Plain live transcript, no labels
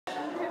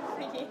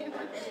mean,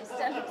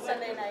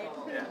 Sunday night,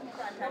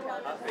 prime time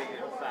television. I think,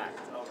 in fact,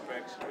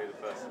 Greg should be the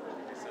person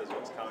who says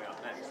what's coming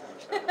up next in the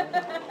show.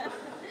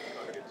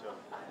 Quite a good job.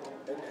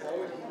 And how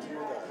would he do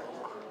that?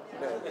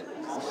 No.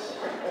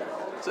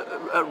 So,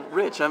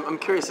 Rich, I'm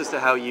curious as to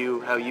how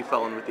you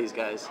fell in with these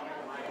guys.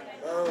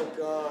 Oh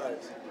God,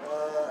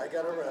 I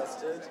got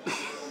arrested.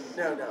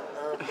 No.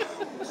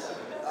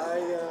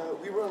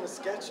 We were on a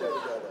sketch show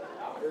together.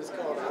 It was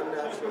called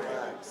Unnatural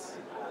Acts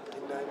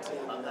in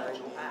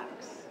 1990.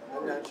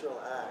 Unnatural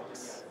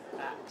Acts.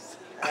 Acts.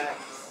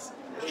 ACTS.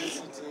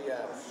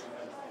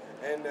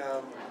 And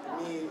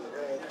me,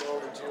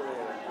 Noel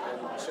Julian,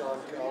 and Sean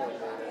Cullen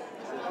were in it.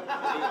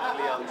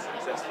 Deeply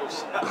unsuccessful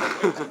show.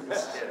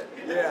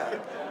 Yeah.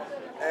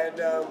 And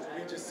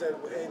we just said,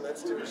 hey,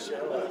 let's do a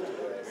show after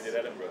this. We did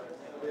Edinburgh.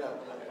 Yeah.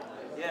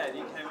 Yeah, and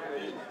you came over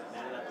and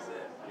that's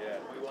it. Yeah,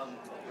 we won.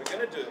 We're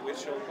going to do it with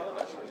Sean Cullen,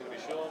 actually. It's going to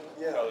be Sean,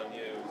 Cullen,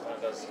 you,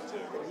 and us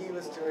too. And he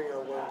was doing a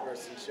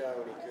one-person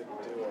show and he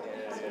couldn't do it.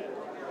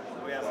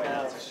 Yeah. We haven't been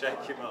able to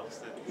shake him up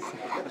since. He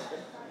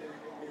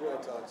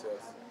won't talk to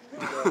us.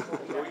 we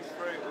flew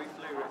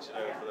Richard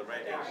over for the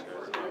radio show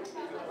as well, which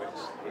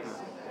is,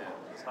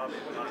 it's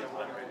hardly a night for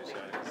that radio show.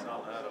 It's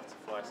unheard of to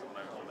fly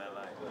someone over from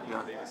LA.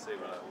 The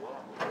BBC were like, what?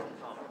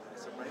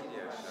 It's a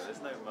radio show, there's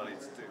no money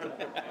to do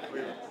that.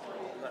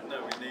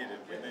 No, we need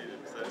him,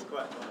 so it's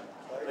quite fun.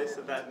 They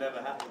said that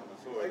never happened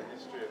before in the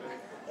history of it.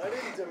 I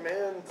didn't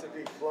demand to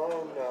be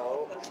flown,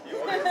 no. I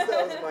guess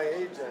that was my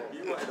agent.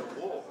 You wanted to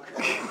walk.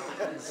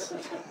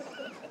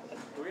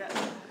 we had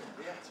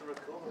to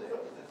record it.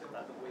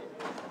 That week.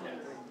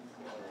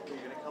 You're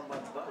going to come by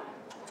boat?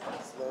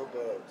 Slow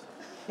boat.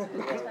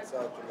 Around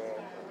South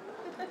America.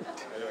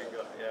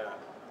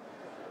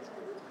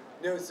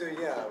 No, so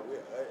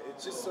it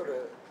just sort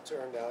of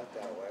turned out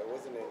that way. It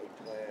wasn't any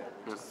plan.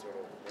 It just sort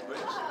of. Which,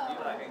 you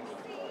like England?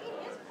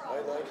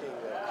 I like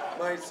England.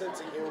 My sense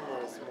of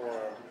humor is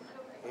more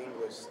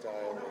English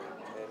style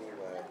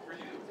anyway.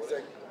 What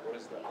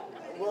is that?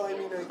 Well, I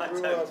mean, I grew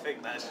I don't up.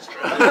 think that's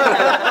true. I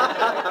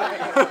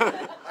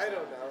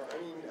don't know. I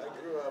mean, I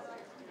grew up.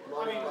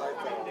 Monty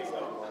Python was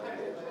on my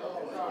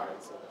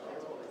influence.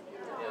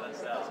 Yeah,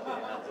 that's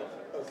good.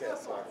 Okay,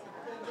 sorry.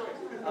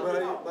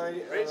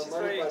 Rich is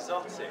very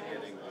exotic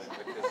in England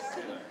because,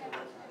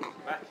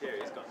 back here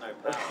he's got no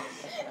powers.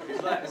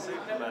 He's like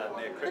Superman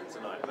near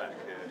Kryptonite back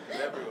here,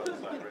 because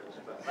everyone's like Rich.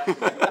 But back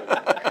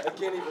I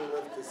can't even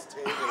lift this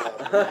table up.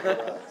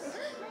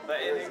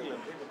 But in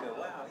England, people go,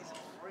 wow, he's a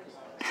freak.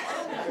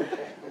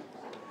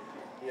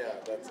 Yeah,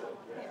 that's it.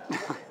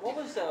 What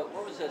was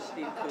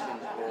Steve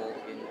Coogan's role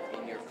in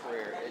your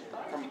career?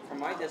 From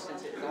my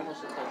distance, it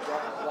almost looks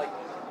like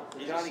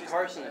the Johnny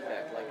Carson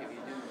effect. Like if you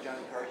do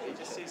Johnny Carson, he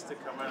just used to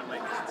come around and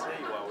make his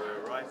tea while we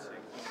were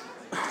writing.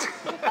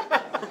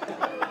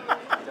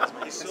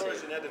 He saw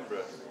us in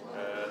Edinburgh,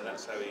 and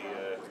that's how he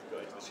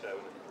got into the show.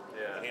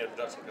 Yeah. And he had a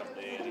production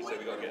company, and he said,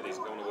 "We got to get these. I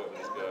want to work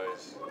with these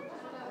guys."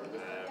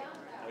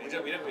 We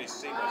don't really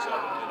see much of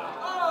him,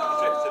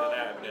 He drifts in and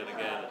out every now and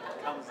again.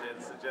 Comes in,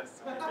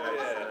 suggests a few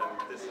jokes, and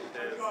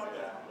disappears.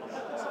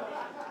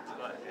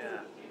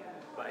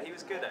 But he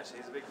was good actually.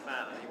 He's a big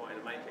fan, and he wanted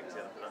to make it because he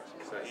had a production.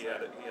 So he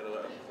had a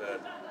lot of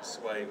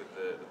sway with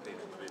the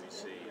people at the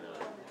BBC.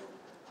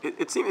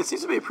 It seems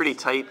to be a pretty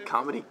tight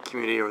comedy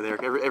community over there.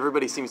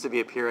 Everybody seems to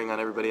be appearing on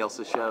everybody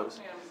else's shows.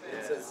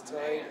 It's as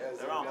tight as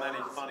there aren't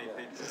many funny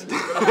people.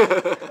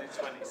 Only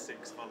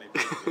 26 funny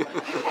people. Keep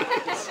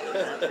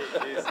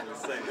using the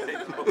same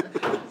people.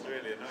 It's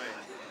really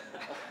annoying.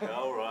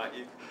 All right,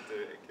 you can do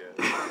it again.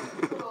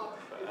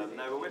 But,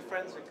 no, but we're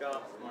friends with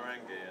Garth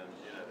Marenghi, and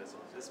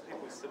there's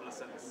people with similar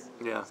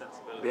sensibilities.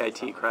 The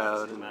IT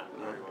crowd and Matt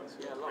works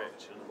with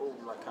Rich and all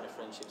like kind of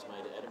friendships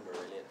made at Edinburgh,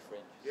 really, at the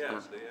Fringe. Yeah,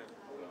 actually,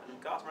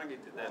 Garth Marenghi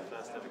did their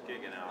first ever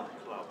gig in our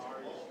club.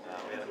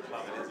 We had a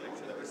club in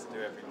Islington that we used to do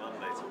every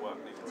Monday to work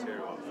new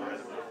material up for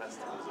Edinburgh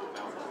festivals and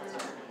Melbourne.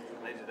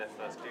 And they did their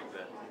first gig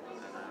there. And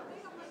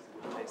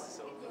they used to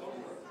sort of do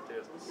it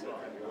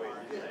every week.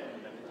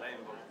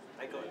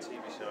 They got a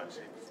TV show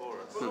actually before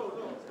us. Who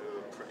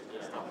were pretty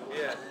good stuff.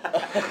 Yeah.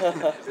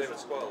 Because they were 12.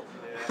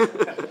 Yeah.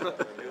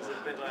 It was a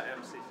bit like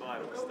MC5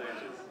 at the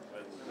Stooges.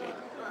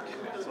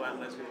 That's why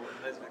those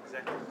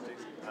executive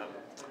producers,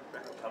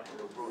 record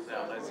companies were brought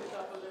down. Those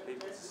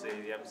people to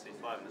see the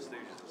MC5 and the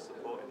Stooges were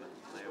supporting them.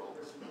 They all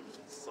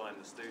signed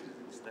the Stooges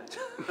instead.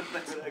 They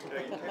were like,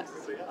 "Okay, you came to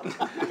see us."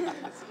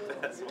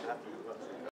 That's what happened with us.